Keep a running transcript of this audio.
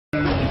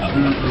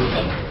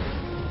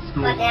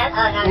What the hell?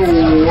 Oh, no.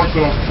 Oh, what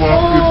the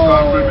fuck is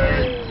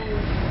happening?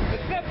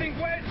 There's something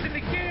wedged in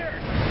the gear.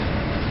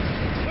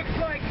 Looks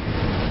like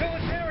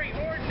military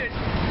ordnance.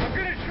 I'm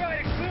gonna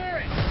try to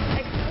clear it.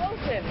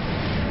 Explosive.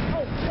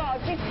 Oh God,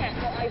 be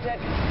careful,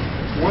 Isaac.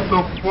 What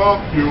the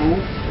fuck,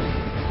 you?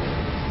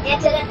 Get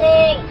to the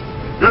thing!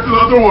 Get to the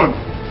other one!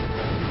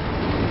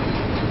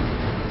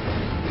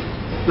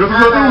 Get to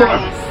the other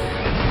one! Yes.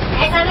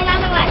 There's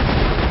another one!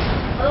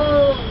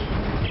 Boom!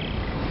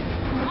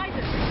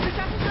 Isaac, this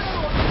has to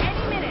launch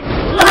any minute.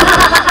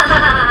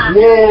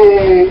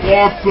 Whoa,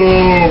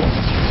 awesome!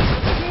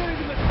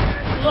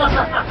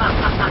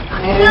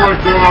 Oh my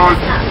god,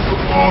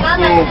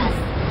 awesome!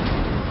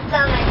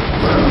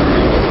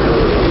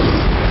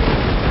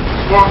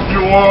 Fuck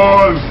you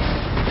all!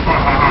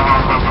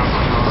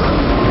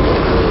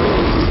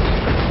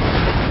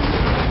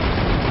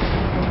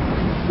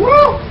 Woo!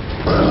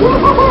 Woo!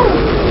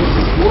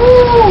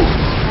 Woo!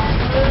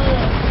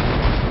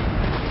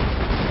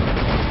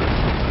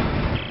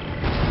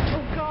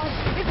 Oh God,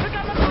 it's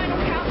begun the final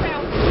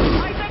countdown.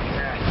 Isaac!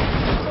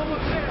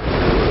 Almost there.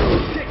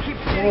 Keep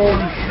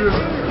Holy shit!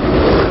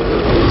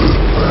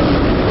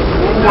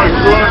 Oh my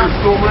god, there's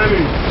so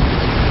many!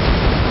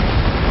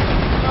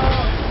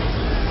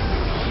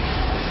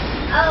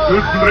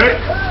 This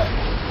Blake?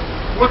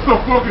 What the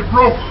fuck, it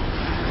broke?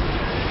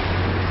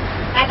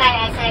 Bye bye,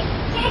 Isaac.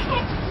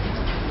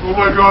 Oh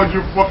my god,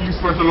 you fucking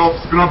special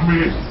ops, grab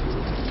me!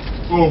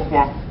 Oh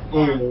fuck.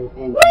 Oh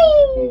my.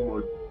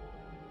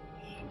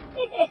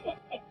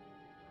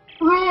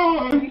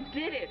 Run! He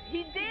did it!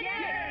 He did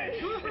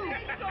it!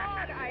 Thank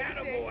God, Isaac!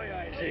 Attaboy,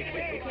 Isaac.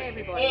 Okay,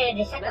 everybody. Hey,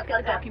 the shuttle Let's get the goes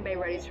up. docking bay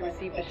ready to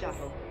receive the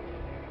shuttle.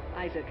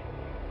 Isaac,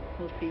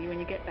 we'll see you when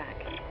you get back.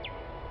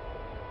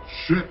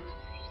 Shit.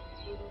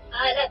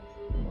 Oh, look.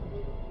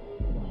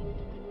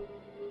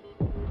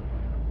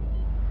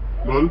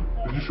 Lol,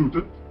 did you shoot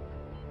it?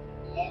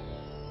 Yeah.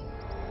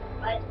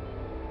 What?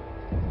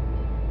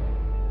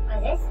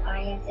 What's this?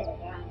 Oriented to the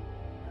ground.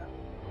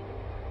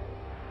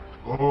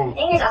 I Oh.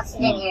 think there's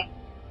oxygen here.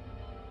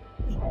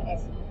 There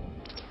is.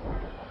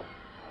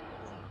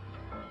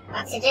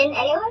 Oxygen,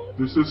 anyone?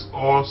 This is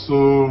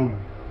awesome.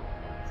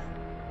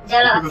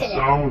 Jello Look at the oxygen.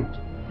 sound.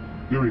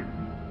 Give me.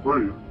 Where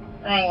are you?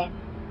 Where are you?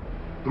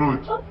 Throw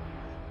it.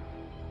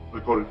 I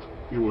got it.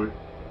 Anyway.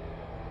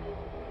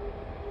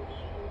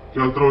 Okay,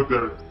 I'll throw it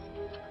there.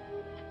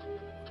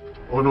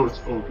 Oh no, it's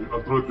okay.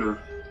 I'll throw it there.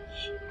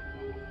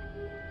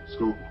 Let's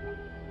go.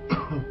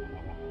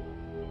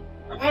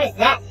 What is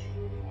that?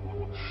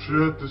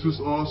 Shit, this is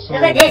awesome.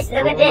 Look at this,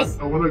 look at this.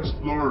 I wanna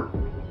explore.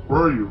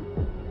 Where are you?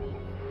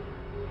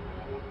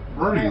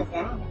 Where are What you? is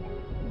that? I'm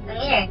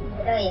here.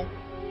 Where are you?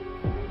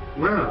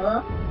 Where?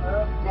 Oh,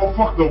 Oh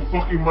fuck, the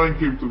fucking mine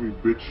came to me,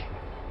 bitch.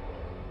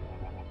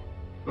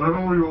 I don't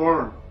know where you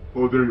are.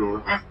 Oh, there you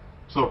are. Ah.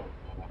 So,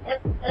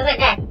 look at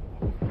that.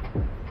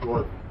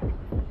 what?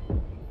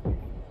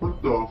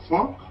 What the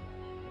fuck?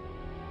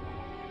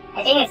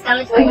 I think it's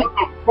coming for you.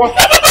 What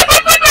the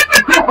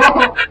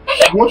fuck?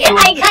 What the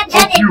I got that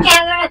fuck in you?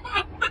 camera.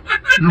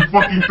 You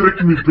fucking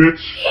tricked me,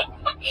 bitch.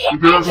 You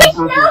did that on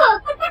purpose. No.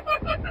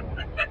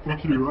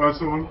 Fuck you,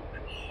 asshole.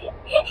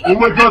 Oh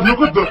my god, look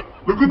at the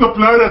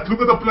planet.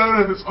 Look at the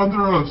planet. It's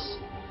under us.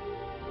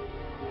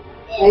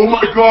 Oh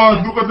my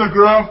god, look at the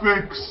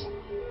graphics.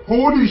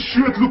 Holy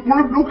shit, look where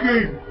I'm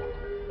looking.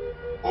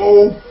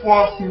 Oh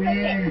fuck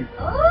me.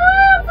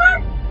 Oh,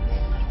 fuck.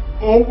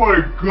 Oh my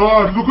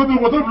god, look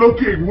at what I'm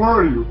looking. Where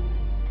are you?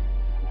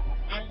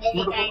 I'm busy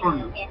Where the trying fuck are to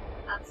you? get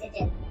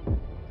oxygen.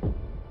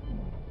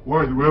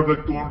 Why? Do we have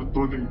like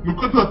 220?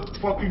 Look at that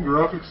fucking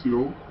graphics,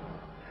 yo.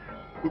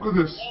 Look at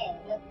this. Yeah,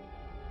 look.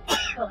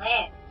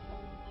 Where?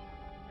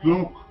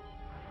 Look.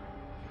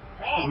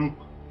 Where? Look.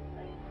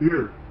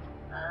 Here.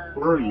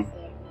 Where are you?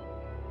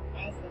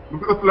 I see.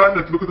 Look at the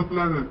planet. Look at the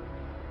planet.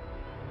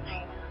 I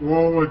know.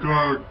 Oh my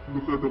god.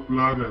 Look at the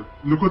planet.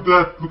 Look at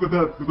that. Look at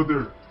that. Look at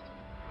there.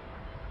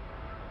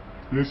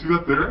 Can you see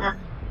that there? Oh.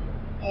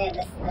 Yeah,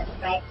 that's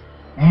right.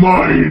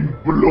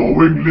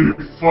 Mind-blowingly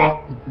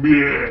fuck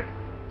me.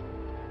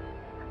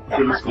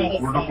 Okay, let's go. fuck are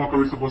you Where the saying? fuck are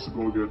we supposed to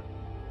go again?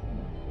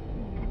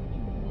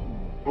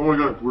 Oh my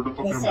god, where the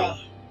fuck This am I?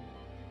 way.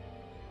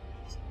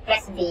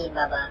 Press B,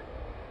 Baba.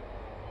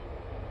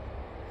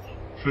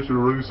 Shit, you're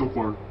already so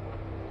far.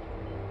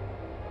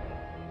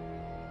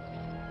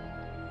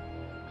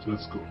 So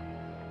let's go.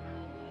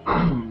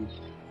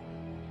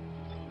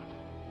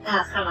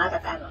 Oh, I'm out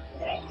of ammo.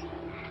 Right.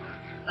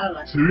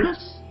 Almost.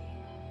 Serious?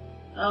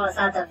 Almost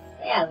out of.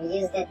 Yeah, we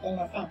used it in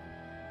the thing.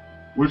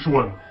 Which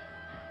one?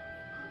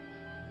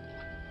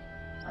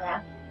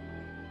 Yeah.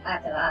 Out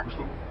of ammo. Which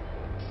one?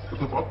 What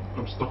the fuck?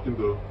 I'm stuck in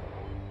the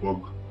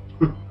bug.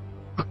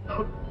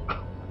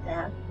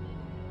 Yeah.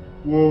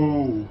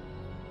 Whoa.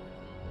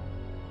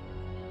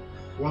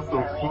 What the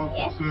Are we fuck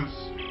here? is this?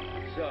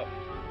 So,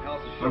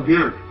 how's the I'm show?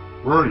 here.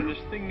 Where are you?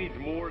 This thing needs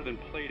more than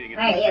plating. It's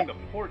Right missing here.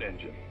 the port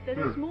engine. There's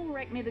Here. a small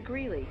wreck near the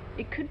Greeley.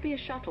 It could be a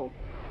shuttle.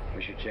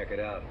 We should check it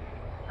out.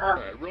 Oh.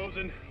 Alright,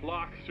 Rosen,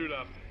 lock, suit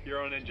up.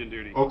 You're on engine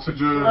duty.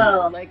 Oxygen.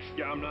 Whoa. Legs.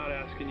 Yeah, I'm not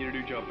asking you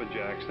to do jumping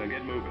jacks. Now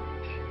get moving.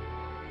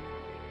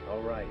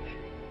 All right.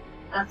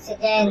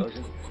 Oxygen.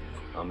 Frozen.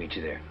 I'll meet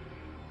you there.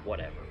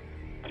 Whatever.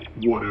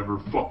 Whatever.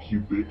 Fuck you,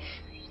 bitch.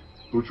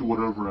 Don't you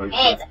whatever I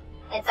Hey, said.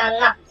 it's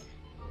unlocked.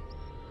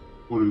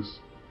 What is?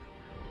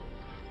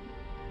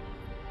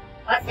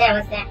 What's there?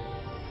 What's there?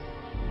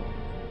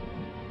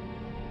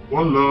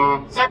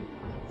 Voila.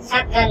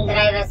 Shotgun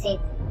driver seat.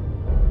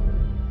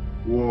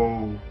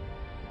 Whoa.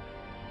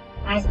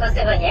 Am I supposed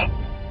to go here?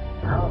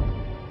 Oh,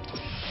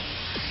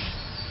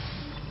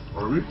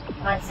 Are we?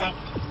 1 sec.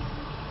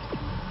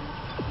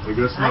 I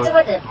guess I want to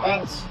not. go to the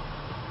bench.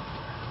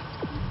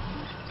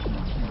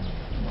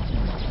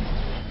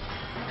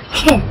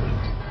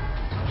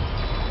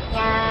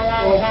 La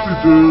la la.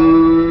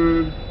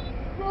 Oxygen.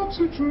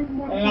 Oxygen.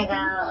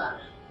 Lego.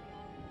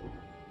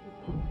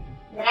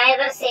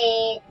 Driver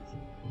seat.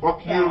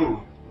 Fuck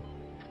you.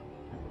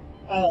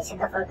 Hey, shut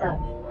the fuck up.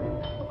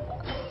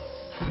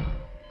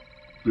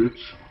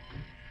 Bitch.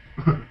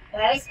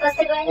 Where are we supposed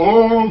to go in?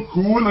 Oh,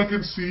 cool. I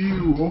can see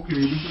you.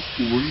 Okay, this is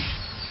cool.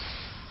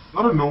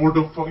 I don't know what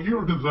the fuck.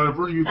 You're the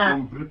driver, you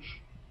dumb bitch.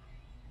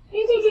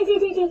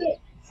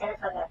 Shut the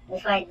fuck up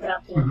before I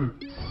drop you.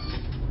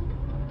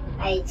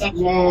 I check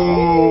you.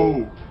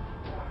 Whoa.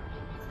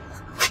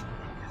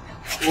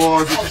 Whoa,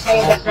 this I'm is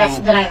actually the best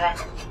awesome. driver.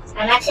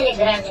 I'm actually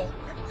driving.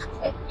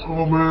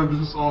 Oh man,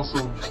 this is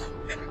awesome.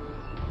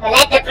 So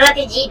let the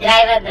protege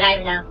driver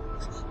drive now.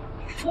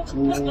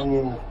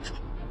 Whoa.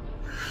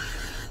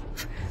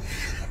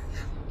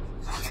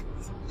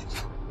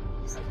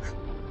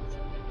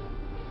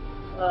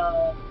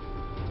 Whoa.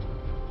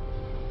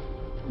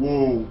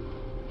 Whoa.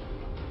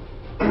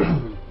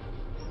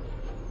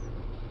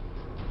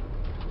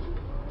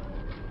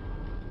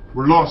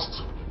 We're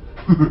lost.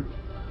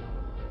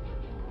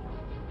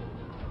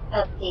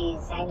 Oh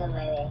please, I know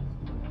my way.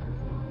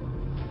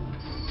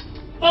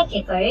 Thank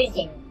you for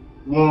urging.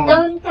 1,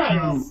 Don't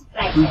try this. 2,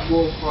 Right 3, there.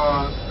 4,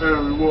 5.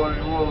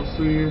 Everybody wanna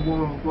see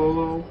one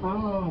follow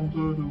from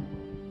to do.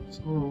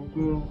 So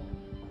do.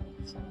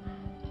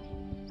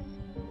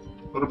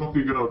 How the fuck do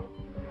you get out?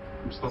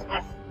 I'm stuck.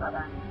 F, hold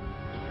on.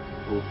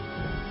 Oh.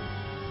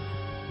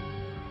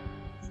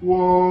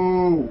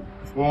 Whoa!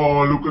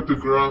 Oh, look at the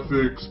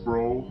graphics,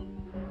 bro.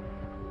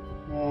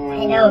 Whoa,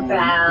 I know, bro. look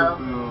at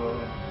the-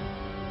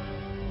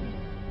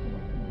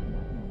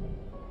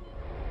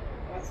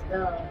 Let's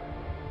go.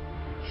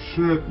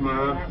 Shit,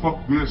 man.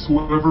 Fuck this.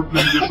 Whoever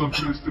played this on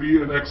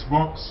PS3 and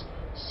Xbox,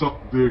 suck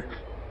dick.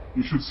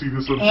 You should see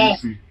this on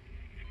PC.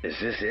 Is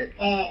this it?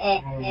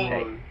 Eh.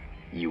 Oh,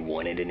 You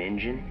wanted an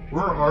engine?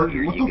 where are you?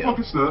 Here What you the go. fuck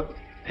is that?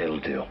 It'll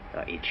do.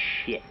 It's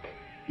shit.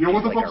 Yeah,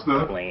 what the Like fuck's our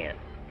that? plan.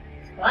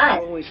 What?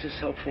 Always just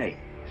helpful. Hey,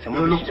 Yeah,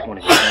 someone look, just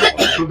wanted there's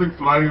to. something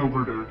flying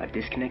over there. I've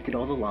disconnected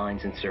all the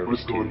lines and service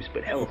What's going- tubes,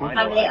 but hell if I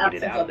know Probably how to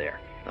get it out of oxygen.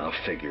 there. I'll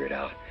figure it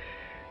out.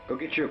 Go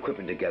get your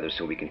equipment together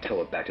so we can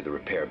tow it back to the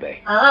repair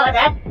bay. Oh, what was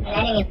that? An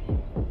enemy.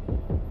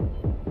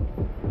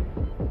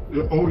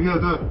 Yeah, oh yeah,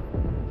 that.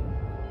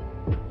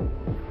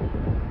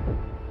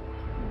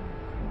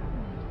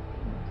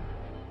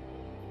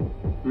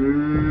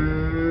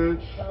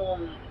 Bitch.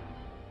 Boom.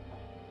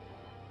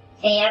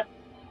 See ya.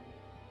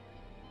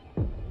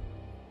 Is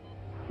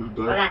Hold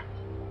that? on.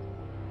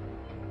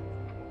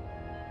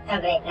 Oh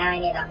great, now I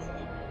need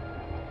oxygen.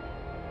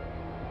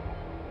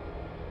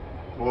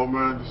 Oh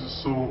man, this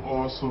is so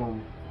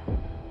awesome.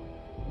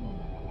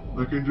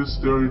 I can just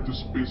stare into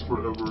space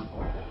forever.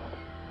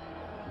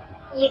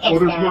 You can Oh,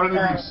 there's stand more up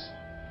enemies.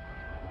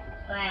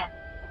 Where?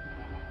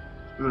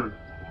 There.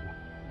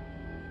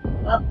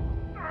 Oh,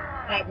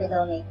 right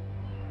below me.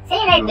 Say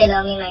right Yeah.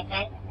 below me, my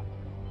friend.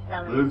 I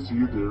Tell me. didn't see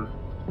you there.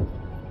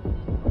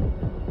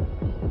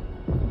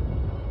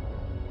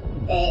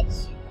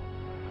 Bitch.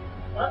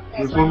 Oh,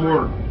 There's one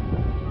more.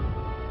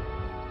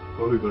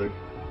 Oh, he died.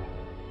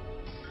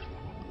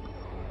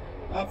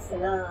 Let's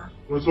go.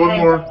 There's one Where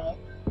more. is it?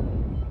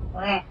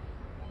 Where?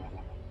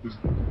 He's...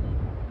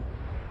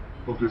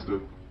 Okay, he's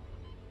dead.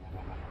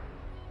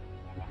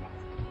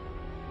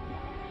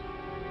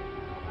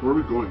 Where are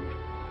we going?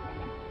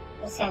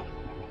 What's that?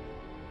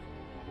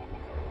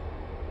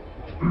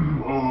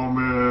 Oh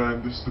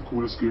man, this is the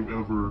coolest game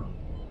ever.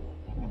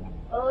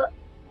 Oh,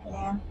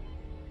 yeah.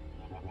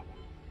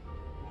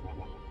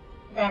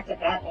 I have to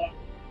grab here.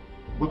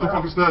 What the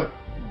fuck is that?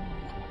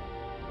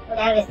 Who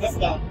the hell is this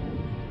guy?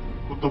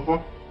 What the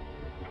fuck?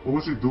 What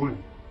was he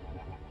doing?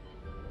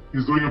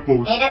 He's doing a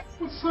pose. Hey, that's...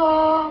 What's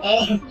up?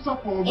 Hey, What's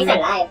up, homie? he's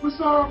alive.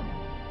 What's up?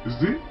 Is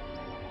he?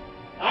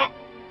 Yeah.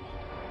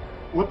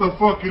 What the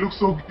fuck? He looks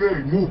so gay.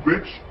 Move,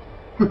 bitch.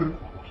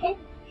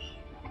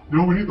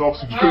 No, we need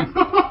oxygen.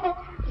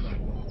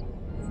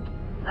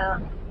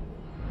 Oh.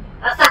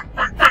 Oh, fuck.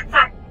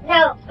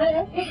 No.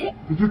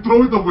 Did you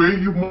throw it away,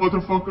 you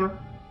motherfucker?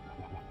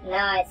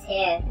 No, it's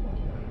here.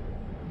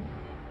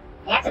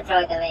 You have to throw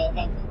it away,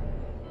 thank you.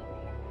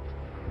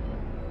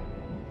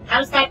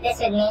 Come start this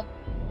with me.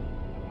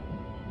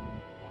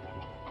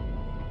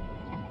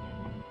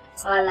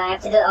 Well, I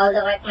have to do all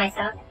the work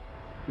myself.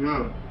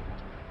 Yeah.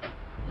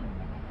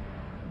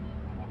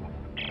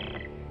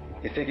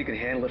 You think you can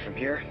handle it from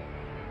here?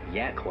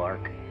 Yeah,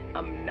 Clark.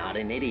 I'm not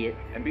an idiot.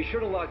 And be sure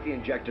to lock the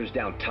injectors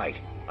down tight.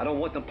 I don't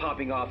want them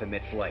popping off in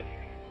mid-flight.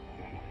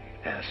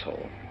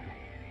 Asshole.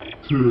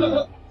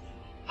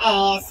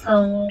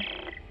 Asshole.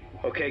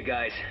 Okay,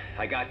 guys.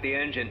 I got the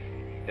engine.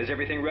 Is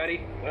everything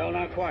ready? Well,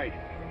 not quite.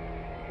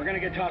 We're gonna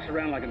get tossed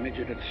around like a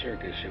midget at the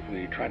circus if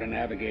we try to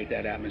navigate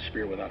that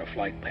atmosphere without a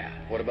flight path.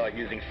 What about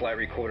using flight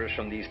recorders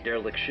from these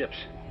derelict ships?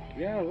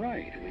 Yeah,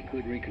 right. We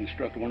could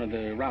reconstruct one of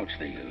the routes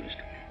they used.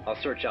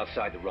 I'll search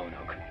outside the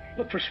Roanoke.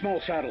 Look for small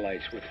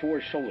satellites with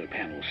 4 solar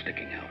panels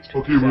sticking out.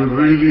 Okay, we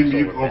really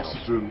need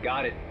oxygen.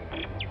 Got it.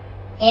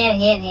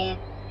 Here.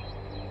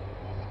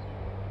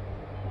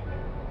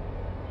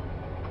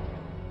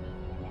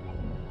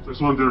 There's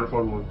one there if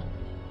I want.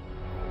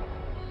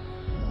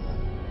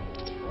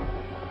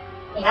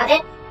 You got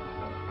it?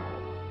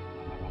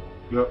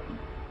 Yep.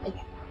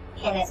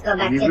 Okay, let's go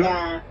back to Need it?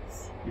 the...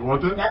 You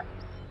want it? Nope.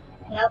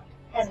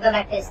 Let's go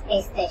back to the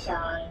space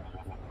station.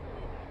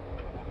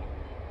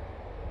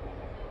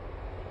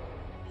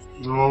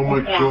 Oh my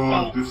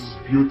god, this is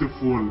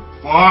beautiful.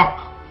 Fuck!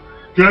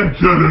 Can't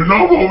get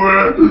enough of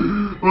it!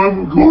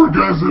 I'm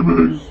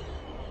orgasming!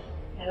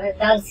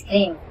 Don't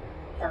scream,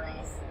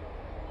 Thomas.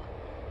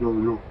 Yo,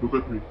 look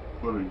at me.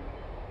 Funny.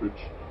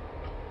 Bitch.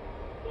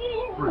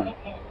 Hurry.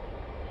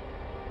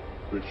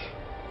 Bitch.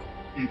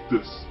 Eat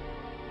this.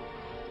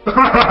 I'm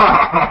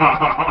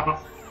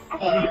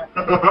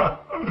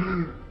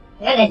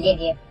gonna leave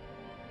you.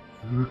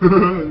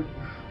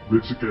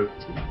 Bitch again.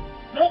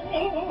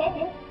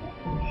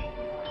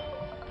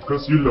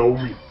 Because you love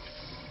me.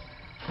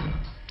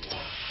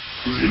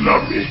 You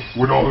love me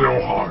with all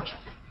your heart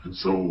and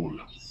soul.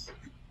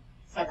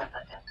 Shut the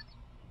fuck up.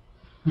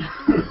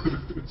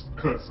 It's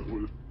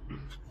asshole.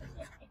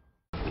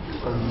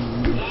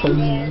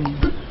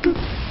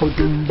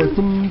 Yeah,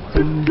 dude.